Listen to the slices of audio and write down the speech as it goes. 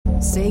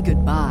Say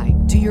goodbye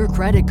to your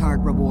credit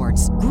card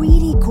rewards.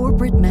 Greedy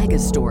corporate mega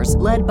stores,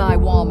 led by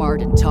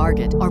Walmart and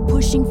Target, are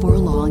pushing for a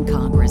law in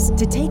Congress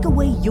to take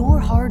away your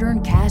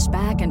hard-earned cash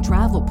back and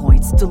travel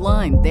points to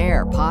line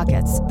their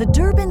pockets. The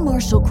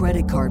Durbin-Marshall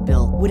credit card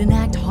bill would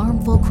enact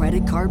harmful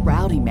credit card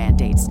routing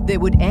mandates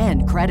that would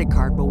end credit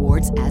card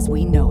rewards as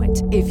we know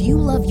it. If you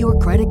love your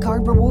credit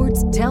card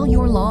rewards, tell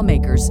your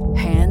lawmakers,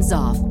 hands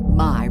off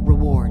my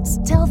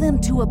rewards. Tell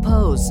them to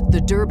oppose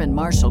the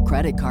Durbin-Marshall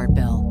credit card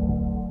bill.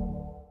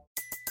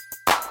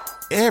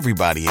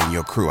 Everybody in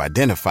your crew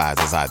identifies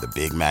as either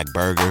Big Mac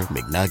Burger,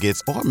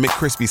 McNuggets, or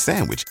McCrispy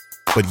Sandwich.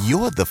 But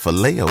you're the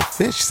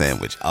Filet-O-Fish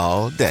Sandwich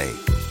all day.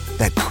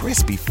 That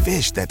crispy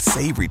fish, that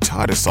savory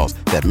tartar sauce,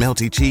 that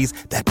melty cheese,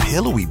 that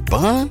pillowy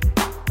bun.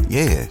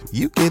 Yeah,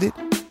 you get it.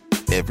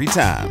 Every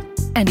time.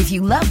 And if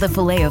you love the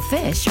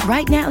Filet-O-Fish,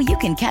 right now you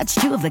can catch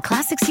two of the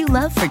classics you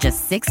love for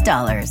just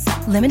 $6.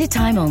 Limited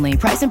time only.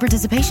 Price and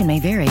participation may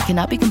vary.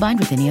 Cannot be combined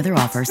with any other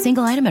offer.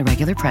 Single item at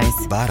regular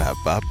price.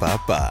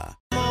 Ba-da-ba-ba-ba.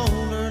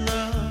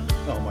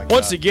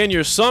 Once again,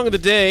 your song of the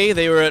day.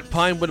 They were at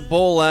Pinewood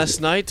Bowl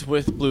last night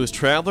with Blues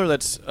Traveler.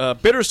 That's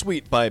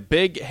Bittersweet by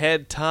Big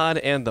Head Todd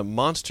and the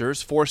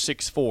Monsters.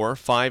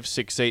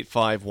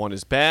 464-568-51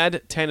 is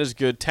bad. 10 is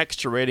good.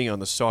 Texture rating on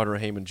the Sauter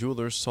Heyman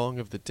Jewelers song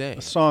of the day.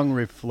 A song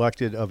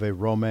reflective of a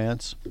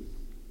romance.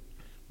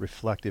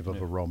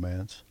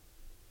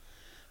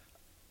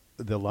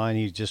 The line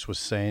he just was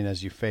saying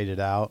as you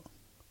faded out.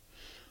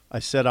 I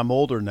said, I'm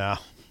older now.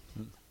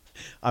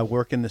 I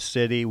work in the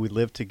city. We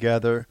live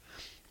together.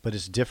 But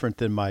it's different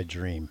than my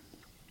dream.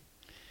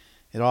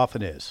 It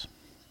often is.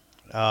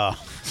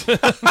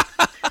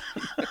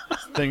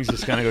 Things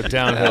just kind of go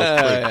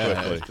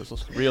downhill quickly.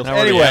 Real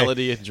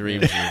reality and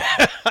dreams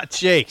are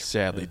Jake.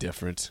 sadly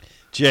different.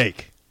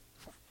 Jake,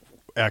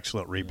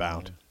 excellent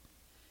rebound.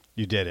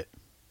 You did it.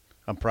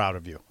 I'm proud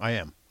of you. I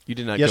am. You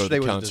did not Yesterday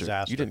go to the was a concert.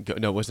 disaster. You didn't go.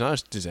 No, it was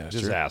not a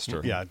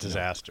disaster. Yeah,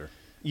 disaster.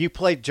 You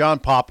played John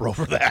Popper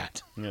over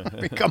that. I mean,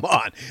 come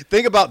on.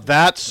 Think about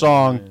that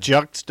song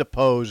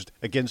juxtaposed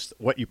against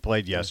what you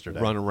played yesterday.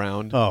 Run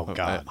Around. Oh,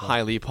 God.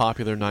 Highly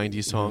popular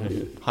 90s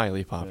song.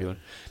 Highly popular.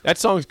 That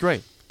song's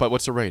great, but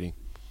what's the rating?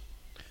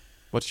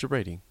 What's your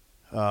rating?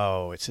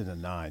 Oh, it's in the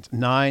nines.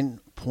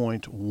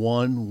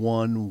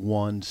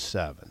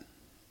 9.1117.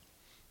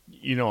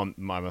 You know, I'm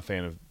a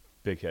fan of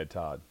Big Head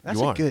Todd. That's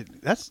You a are. good.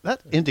 That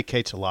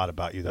indicates a lot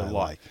about you that I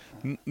like.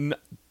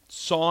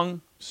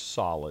 Song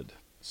solid.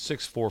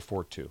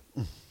 6442.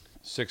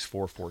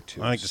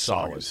 6442. I think the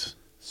song solid. is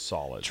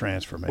solid.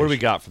 transformation. What do we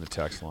got for the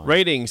text line?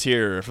 Ratings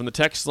here from the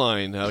text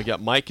line. We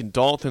got Mike and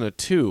Dalton a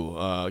 2. We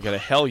got a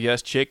Hell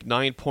Yes Chick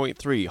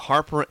 9.3.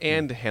 Harper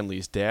and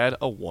Henley's dad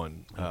a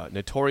 1.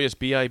 Notorious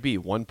B.I.B.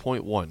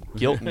 1.1.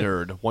 Guilt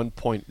Nerd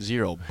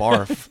 1.0.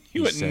 Barf.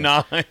 You at said.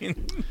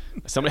 9.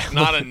 Somebody,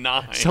 Not a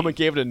 9. Someone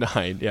gave it a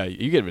 9. Yeah,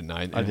 you gave it a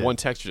 9. And did. one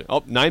texture.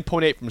 Oh,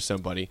 9.8 from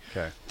somebody.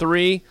 Okay.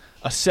 3,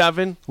 a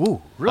 7.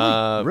 Ooh,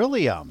 really?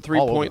 Really?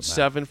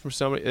 3.7 from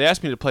somebody. They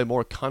asked me to play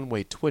more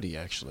Conway Twitty,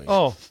 actually.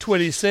 Oh,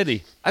 Twitty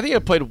City. I think I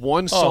played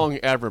one song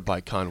ever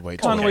by Conway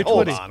Twitty. Conway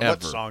Hold Twitty. on. Ever.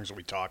 What songs are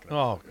we talking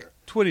about? Oh,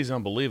 Twitty's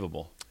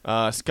unbelievable.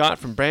 Scott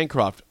from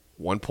Bancroft,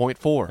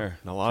 1.4. Here,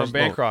 And a lot from of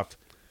Bancroft.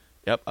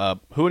 Yep.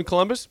 Who in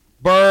Columbus?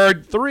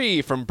 Bird.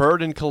 3 from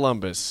Bird in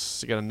Columbus.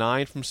 You got a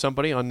 9 from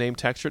somebody, unnamed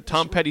texture.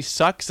 Tom Petty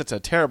Sucks. That's a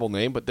terrible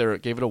name, but they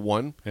gave it a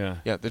 1. Yeah.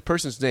 Yeah, the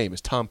person's name is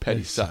Tom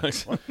Petty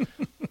Sucks.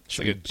 It's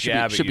like a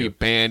jab should at be you.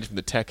 banned from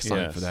the text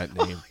line Yes. for that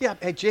name. Yeah,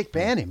 hey, Jake,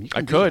 ban him. You I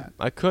can do could. that.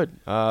 I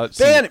could.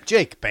 Ban him.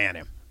 Jake, ban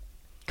him.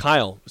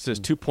 Kyle says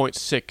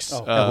 2.6.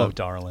 Oh, hello,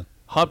 darling.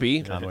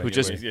 Hubby, Conway who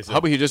just Twitty.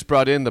 Hubby who just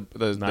brought in the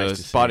Nice to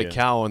see spotted you.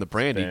 cow and the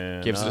brandy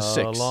gives it a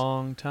 6. A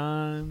long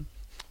time.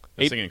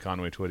 I'm 8 singing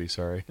Conway Twitty,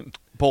 sorry.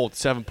 Bolt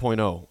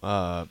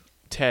 7.0.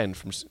 10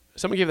 from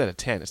someone gave that a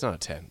 10. It's not a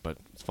 10, but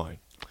it's fine.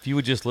 If you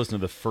would just listen to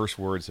the first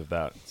words of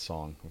that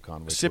song of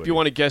Conway Sip, Twitty. you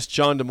want to guess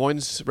John Des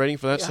Moines' rating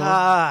for that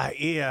song?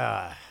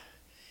 Yeah.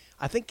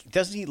 I think,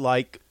 doesn't he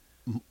like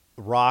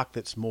rock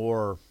that's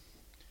more,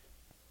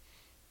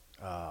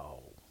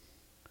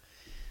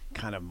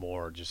 kind of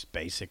more just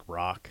basic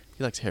rock?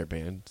 He likes hair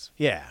bands.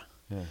 Yeah.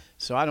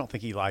 So I don't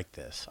think he liked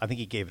this. I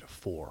think he gave it a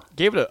 4.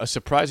 Gave it a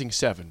surprising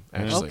 7,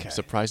 actually. Okay.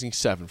 Surprising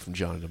 7 from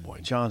John Des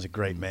Moines. John's a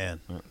great man.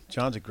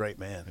 John's a great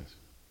man.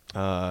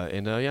 I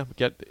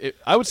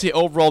would say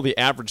overall the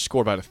average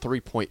score about a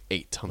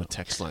 3.8 on the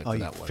text line Oh, for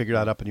you that one. figured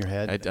that up in your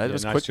head? That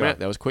was nice quick job. math.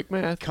 That was quick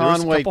math. There was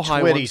a Conway couple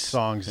high Twitty ones.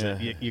 songs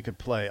that you could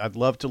play. I'd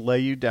love to lay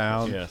you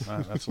down. Yes.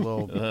 That's a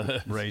little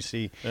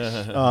racy.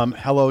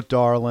 Hello,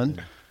 darling.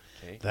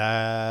 Okay.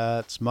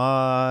 That's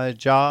my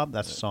job.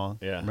 That's a song.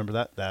 Yeah. Remember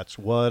that? That's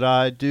what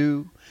I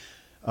do.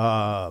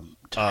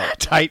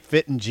 Tight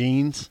fitting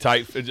jeans.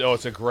 Oh,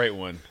 it's a great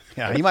one.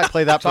 Yeah, you might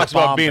play that for Talks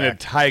about Bomb being a Back.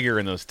 tiger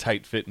in those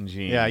tight-fitting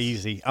jeans. Yeah,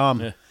 easy.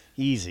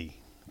 Easy.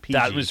 PG.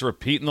 That was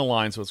repeating the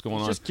lines, what's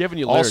going on. Just giving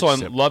you Also,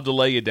 lyrics, I'd Sip. love to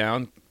lay you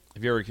down.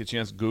 If you ever get a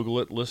chance, Google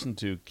it. Listen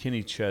to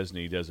Kenny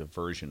Chesney does a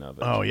version of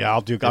it. Oh yeah,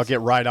 I'll get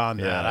right on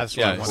that. Yeah. That's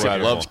what I Yeah, want Sip to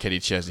hear. loves Kenny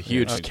Chesney.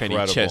 Huge Kenny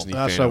Incredible. Chesney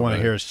That's fan. what I want to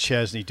over hear is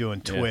Chesney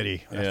doing Yeah.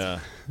 Twitty. Yeah.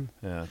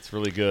 Yeah, it's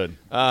really good.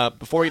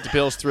 Before we get to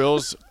Bill's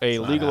Thrills, a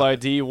legal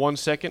ID, 1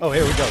 second. Oh,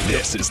 here we go.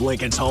 This is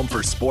Lincoln's home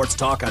for sports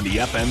talk on the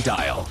FM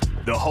dial.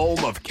 The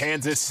home of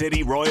Kansas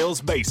City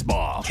Royals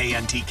baseball.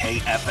 KNTK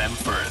FM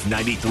Firth,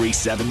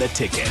 93.7 The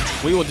Ticket.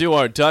 We will do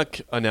our Duck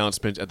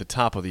announcement at the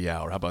top of the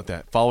hour. How about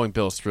that? Following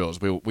Bill's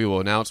Thrills, we will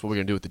announce what we're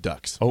going to do with the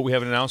Ducks. Oh, we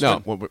have an No,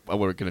 announcement? what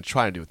we're going to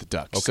try and do with the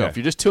Ducks. So Okay. if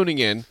you're just tuning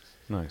in,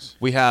 Nice.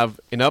 we have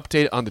an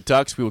update on the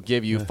Ducks we will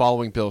give you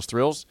following Bill's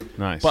Thrills.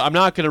 Nice. But I'm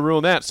not going to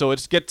ruin that, so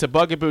let's get to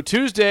Bugaboo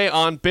Tuesday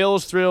on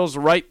Bill's Thrills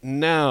right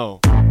now.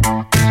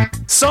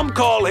 Some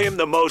call him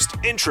the most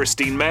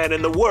interesting man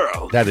in the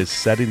world. That is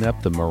setting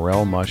up the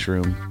morel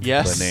mushroom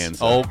Yes.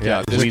 bonanza. Oh,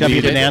 yeah. This is We going to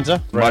need be it.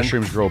 bonanza.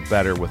 Mushrooms grow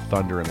better with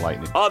thunder and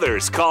lightning.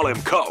 Others call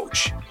him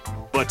Coach.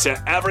 But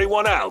to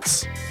everyone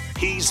else,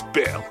 he's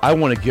Bill. I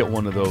want to get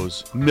one of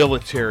those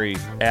military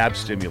ab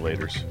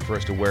stimulators for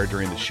us to wear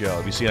during the show.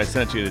 Have you seen? I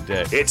sent it to you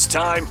today. It's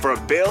time for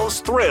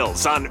Bill's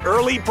Thrills on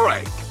Early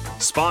Break.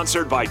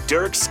 Sponsored by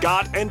Dirk,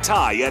 Scott, and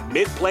Ty at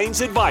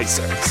MidPlains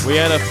Advisors. We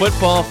had a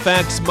Football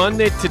Facts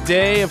Monday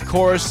today. Of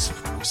course,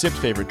 Sip's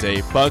favorite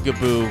day,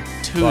 Bugaboo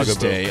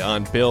Tuesday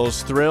on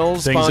Bill's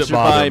Thrills. Things that Sponsored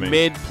by bother me.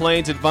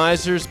 Mid-Plains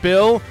Advisors.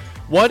 Bill,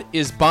 what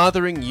is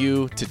bothering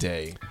you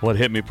today? Well, it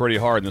hit me pretty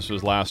hard, and this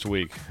was last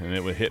week, and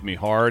it would hit me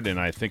hard, and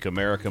I think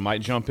America might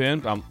jump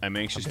in. I'm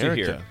anxious to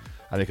America. hear.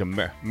 I think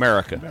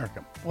America.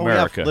 Well, we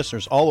have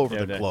listeners all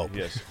over the globe.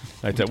 Yes.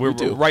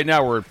 Right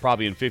now, we're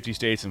probably in 50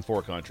 states and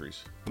 4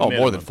 countries. Oh, Minimum.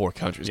 more than 4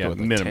 countries. Yeah, More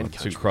than minimum. 10 It's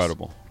countries.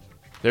 incredible.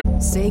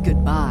 Say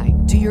goodbye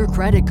to your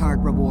credit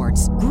card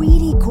rewards.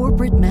 Greedy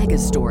corporate mega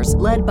stores,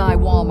 led by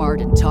Walmart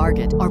and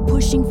Target, are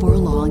pushing for a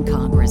law in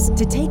Congress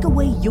to take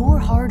away your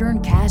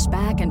hard-earned cash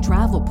back and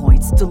travel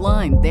points to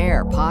line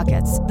their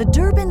pockets. The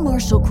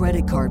Durbin-Marshall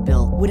credit card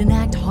bill would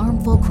enact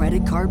harmful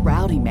credit card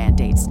routing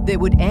mandates that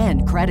would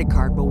end credit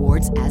card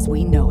rewards as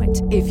we know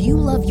it. If you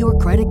love your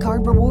credit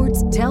card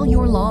rewards, tell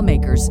your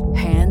lawmakers,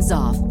 hands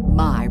off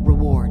my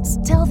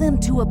rewards. Tell them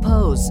to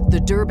oppose the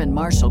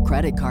Durbin-Marshall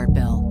credit card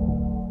bill.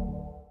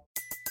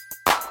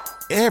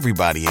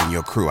 Everybody in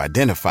your crew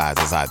identifies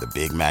as either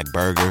Big Mac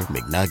Burger,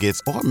 McNuggets,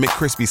 or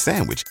McCrispy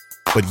Sandwich.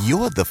 But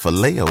you're the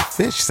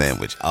Filet-O-Fish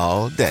Sandwich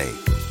all day.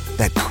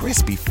 That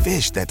crispy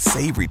fish, that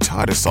savory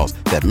tartar sauce,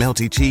 that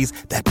melty cheese,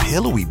 that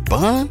pillowy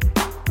bun.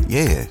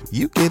 Yeah,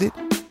 you get it.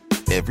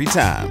 Every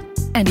time.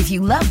 And if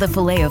you love the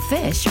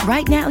Filet-O-Fish,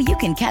 right now you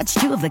can catch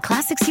 2 of the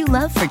classics you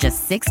love for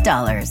just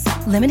 $6.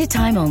 Limited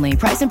time only.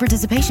 Price and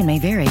participation may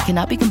vary.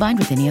 Cannot be combined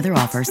with any other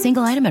offer.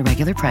 Single item at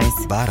regular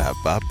price.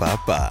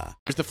 Ba-da-ba-ba-ba.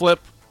 Here's the flip.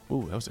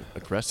 Ooh, that was an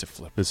aggressive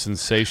flip. The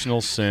sensational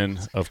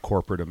sin of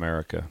corporate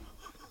America.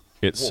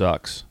 It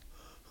sucks.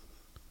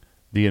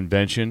 The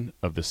invention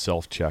of the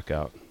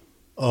self-checkout.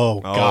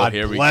 Oh, God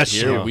here bless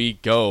you. Here we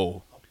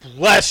go.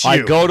 Bless you.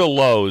 I go to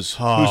Lowe's,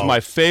 who's Oh, my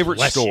favorite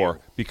bless store,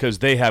 you. because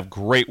they have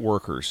great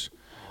workers.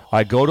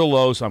 I go to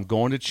Lowe's, I'm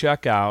going to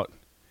check out,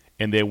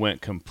 and they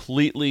went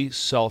completely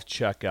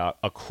self-checkout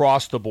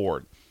across the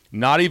board.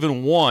 Not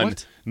even one.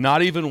 What?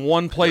 Not even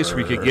one place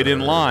we could get in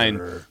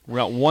line.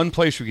 Not one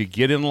place we could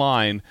get in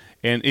line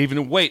and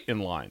even wait in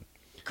line.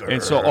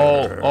 And so,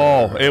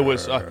 it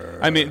was.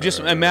 I mean, just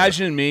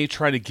imagine me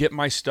trying to get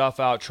my stuff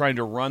out, trying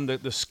to run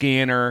the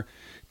scanner,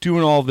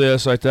 doing all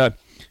this like that.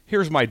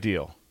 Here's my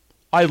deal.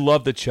 I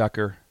love the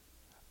checker.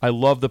 I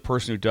love the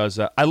person who does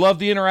that. I love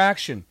the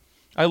interaction.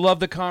 I love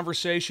the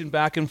conversation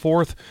back and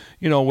forth,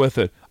 with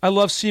it. I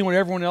love seeing what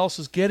everyone else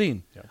is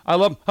getting. Yeah. I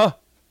love,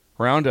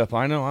 Roundup.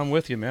 I know. I'm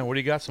with you, man. What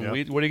do you got? Some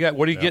weed? What do you got?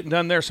 What are you getting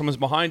done there? Someone's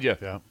behind you.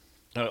 Yeah.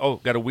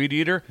 Got a weed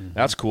eater? Mm-hmm.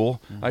 That's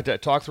cool. I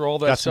talk through all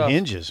that Got stuff. some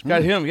hinges.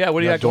 Got him. Yeah.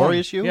 What do you got door going?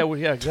 issue? Yeah.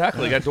 Yeah.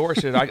 Exactly. Got door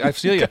issue. I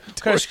feel you.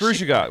 What kind of screws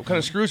you got? What kind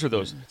of screws are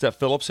those? Is that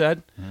Phillips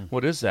head?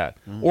 What is that?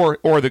 Or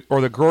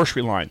the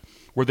grocery line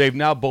where they've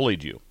now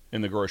bullied you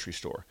in the grocery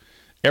store.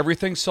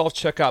 Everything's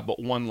self-checkout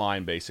but one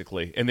line,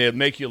 basically. And they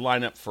make you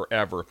line up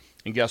forever.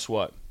 And guess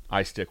what?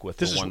 I stick with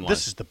the one line.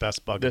 This is the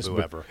best Bugaboo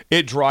ever.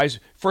 It drives.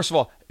 First of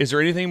all, is there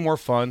anything more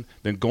fun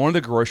than going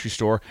to the grocery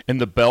store and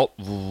the belt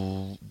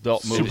moves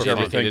Super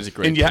everything? fun. It is a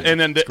great and, yeah,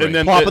 feeling. and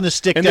then Plopping the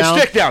stick and down,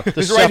 the stick down. the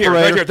It's right here,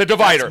 separator. the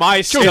divider. That's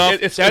my stuff.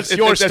 That's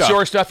your stuff. That's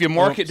your stuff. You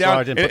mark Oh, it down. sorry,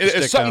 I didn't put the It's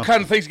stick certain down.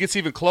 kind of things gets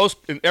even close,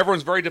 and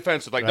everyone's very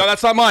defensive. Like, no,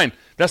 that's not mine.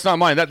 That's not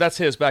mine. That's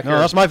his back here. No,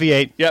 that's my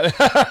V8. Yeah,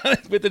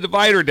 with the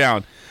divider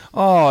down.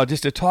 Oh,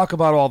 just to talk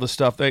about all the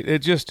stuff. It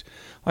just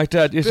like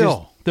that. It's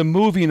Bill. just the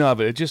moving of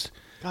it. It just.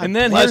 God And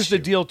then bless here's the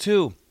you. deal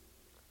too.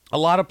 A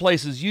lot of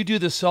places you do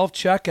the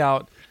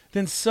self-checkout,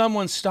 then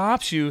someone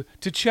stops you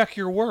to check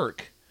your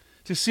work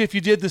to see if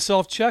you did the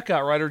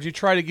self-checkout right, or did you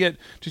try to get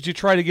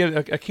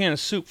a can of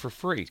soup for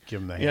free? Give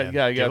them the Yeah, hand.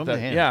 yeah, Give got them that. the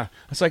hand. Yeah,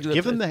 it's like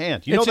Give them the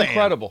hand. You it's know the hand.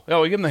 incredible.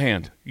 Oh, give them the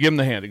hand. Give them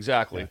the hand.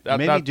 Exactly. Made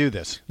me do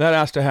this. That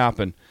has to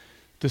happen.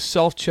 The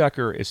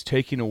self-checker is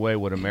taking away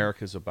what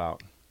America's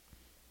about.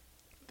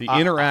 The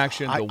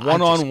interaction, the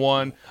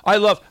one-on-one. I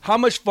love how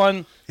much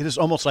fun. It is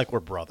almost like we're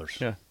brothers.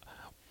 Yeah.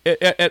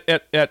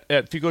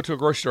 If you go to a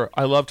grocery store,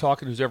 I love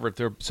talking to whoever.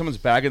 If someone's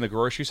bagging the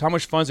groceries, how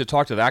much fun is it to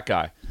talk to that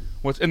guy?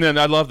 And then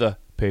I love the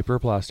paper or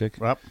plastic.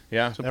 Yep.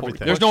 Yeah.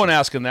 Everything. There's no one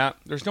asking that.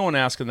 There's no one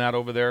asking that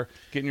over there.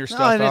 Getting your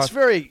stuff and out. it's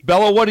very.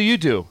 Bella, what do you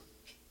do?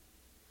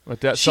 With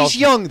that She's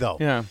young though.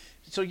 Yeah.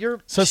 So you're.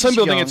 So she's some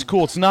people think young. it's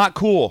cool. It's not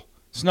cool.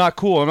 It's not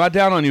cool. I'm not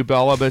down on you,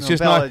 Bella, but it's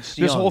just Bella, not. it's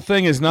This young. whole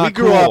thing is not we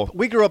grew cool. Up.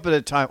 We grew up at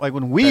a time like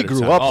when we Better grew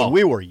time. up Oh. when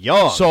we were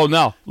young. So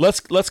now let's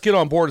get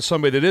on board with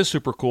somebody that is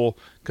super cool,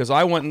 because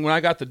I went when I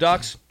got the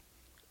ducks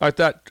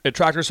at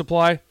Tractor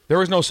Supply. There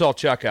was no self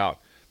checkout.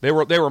 They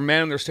were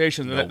manning their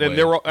stations, No and way.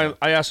 they were.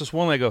 I asked this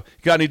one. I go,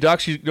 "You got any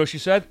ducks?" She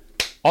said,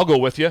 "I'll go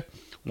with you."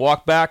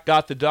 Walked back,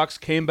 got the ducks,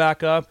 came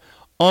back up.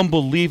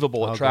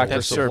 Unbelievable at Tractor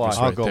That's Supply. service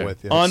I'll right go there.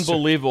 with you.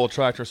 Unbelievable at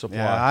Tractor Supply.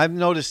 Yeah, I've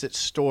noticed at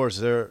stores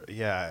there.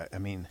 Yeah, I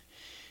mean,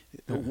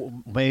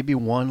 maybe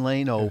one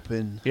lane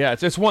open. Yeah,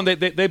 it's one.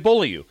 They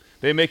bully you.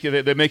 They make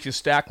you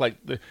stack like.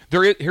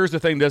 Here's the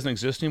thing: doesn't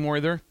exist anymore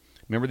either.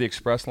 Remember the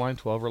express line,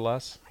 12 or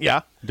less?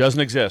 Yeah. Doesn't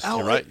exist.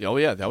 You're right. Oh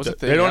yeah, that was a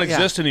thing. They don't Yeah.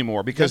 exist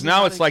anymore because Does it now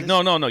not it's like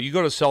exist? no. You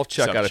go to self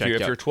checkout if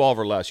Self-checkout. you're 12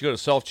 or less. You go to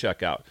self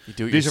checkout. You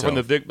do it These are from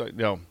the yourself. big.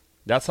 No,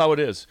 that's how it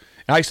is.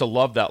 And I used to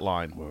love that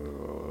line.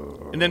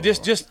 And then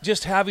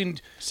just having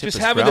Sip is the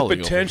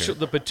growling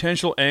over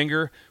potential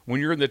anger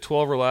when you're in the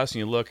 12 or less and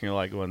you look and you're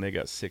like, well, they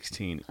got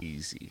 16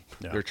 easy.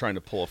 They're trying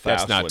to pull a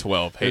fast That's not one.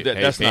 12. Hey,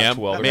 that's ma'am, not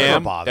 12.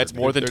 ma'am, bothered that's me.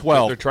 more than They're-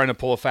 12. They're trying to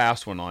pull a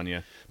fast one on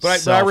you.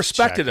 But I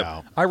respected him.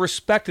 Self-checkout. I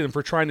respected him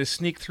for trying to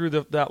sneak through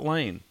that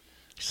lane.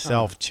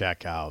 Self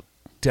checkout.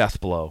 Death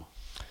blow.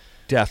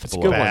 Death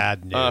blow. Good one.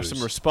 Bad news.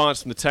 Some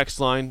response from the text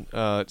line.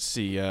 Let's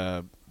see.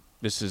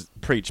 This is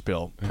preach,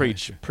 Bill.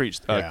 Preach.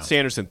 Yeah.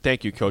 Sanderson,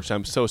 thank you, Coach.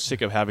 I'm so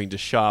sick of having to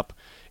shop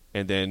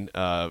and then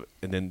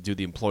do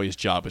the employee's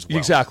job as well.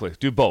 Exactly.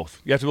 Do both.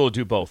 You have to be able to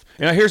do both.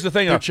 And here's the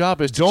thing. Their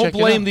job is to don't check it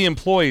blame out. the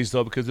employees,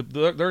 though, because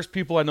there's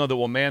people I know that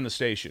will man the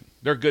station.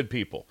 They're good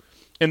people.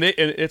 And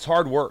it's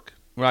hard work.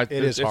 Right?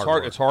 It's hard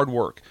work. It's hard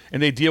work.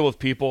 And they deal with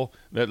people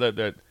that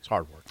It's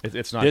hard work.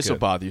 it's not This will good.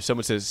 bother you.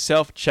 Someone says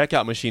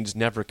self-checkout machines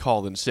never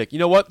call in sick. You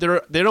know what?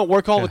 They don't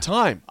work all the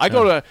time. I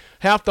go to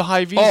half the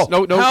Hy-Vees. Oh,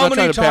 no, how not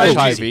many trying to bash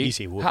times- Hy-Vee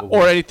Easy.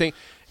 or anything.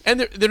 And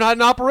they're not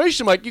in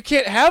operation. I'm like, you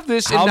can't have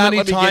this and How not many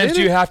let me get times in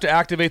do it. you have to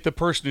activate the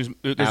person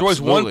who's – there's always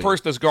one Absolutely.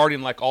 person that's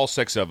guarding like all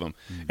six of them.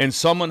 And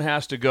someone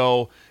has to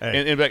go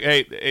and be like,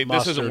 hey, this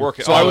Mustard. isn't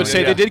working. So I Oh, would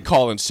say yeah. they did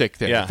call in sick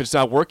then. Yeah. If it's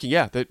not working,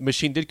 yeah, the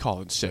machine did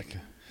call in sick.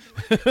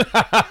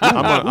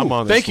 I'm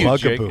on this Thank you, one.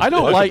 Jake. I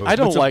don't like the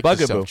It's a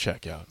bugaboo.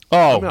 self-checkout.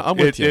 Oh, I'm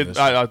with you on this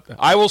one.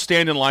 I will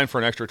stand in line for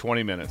an extra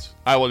 20 minutes.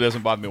 It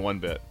doesn't bother me one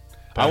bit.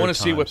 I want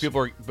to see what times.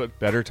 people are. But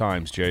better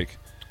times, Jake.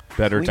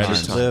 Better We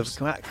times. just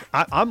live.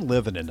 I'm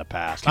living in the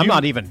past. I'm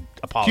not even Can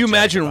apologizing. you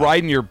imagine about it.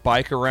 riding your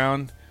bike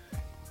around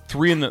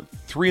 3 in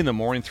the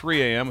morning,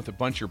 3 a.m. with a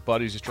bunch of your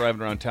buddies just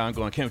driving around town,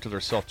 going, I can't wait till their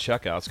self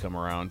checkouts come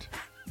around.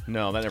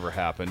 No, that never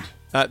happened.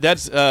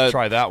 That's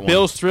Try that one.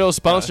 Bill's Thrill,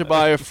 sponsored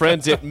by our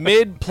friends at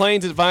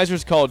MidPlains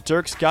Advisors. Call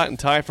Dirk, Scott, and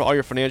Ty for all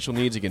your financial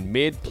needs. Again,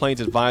 MidPlains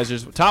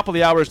Advisors. Top of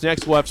the hour is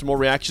next. We'll have some more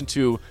reaction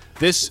to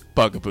this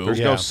bugaboo. There's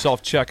no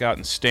self checkout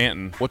in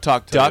Stanton. We'll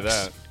talk Tell you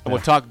Ducks, that. and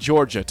we'll talk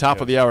Georgia. Top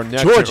of the hour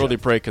next. Georgia. Early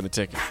break in the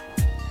ticket.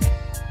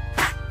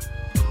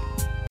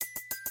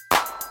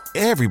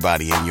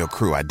 Everybody in your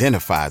crew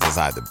identifies as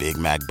either Big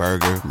Mac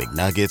Burger,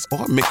 McNuggets,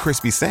 or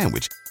McCrispy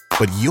Sandwich.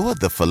 But you're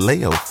the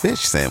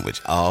Filet-O-Fish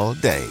Sandwich all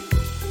day.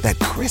 That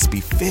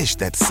crispy fish,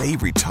 that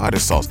savory tartar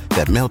sauce,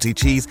 that melty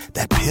cheese,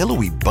 that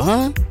pillowy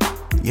bun.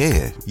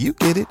 Yeah, you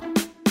get it.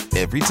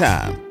 Every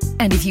time.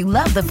 And if you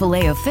love the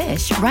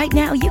Filet-O-Fish, right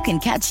now you can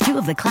catch two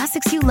of the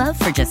classics you love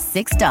for just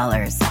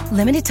 $6.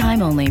 Limited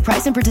time only.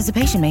 Price and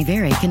participation may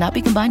vary. Cannot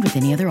be combined with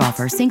any other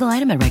offer. Single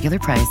item at regular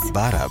price.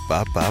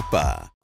 Ba-da-ba-ba-ba.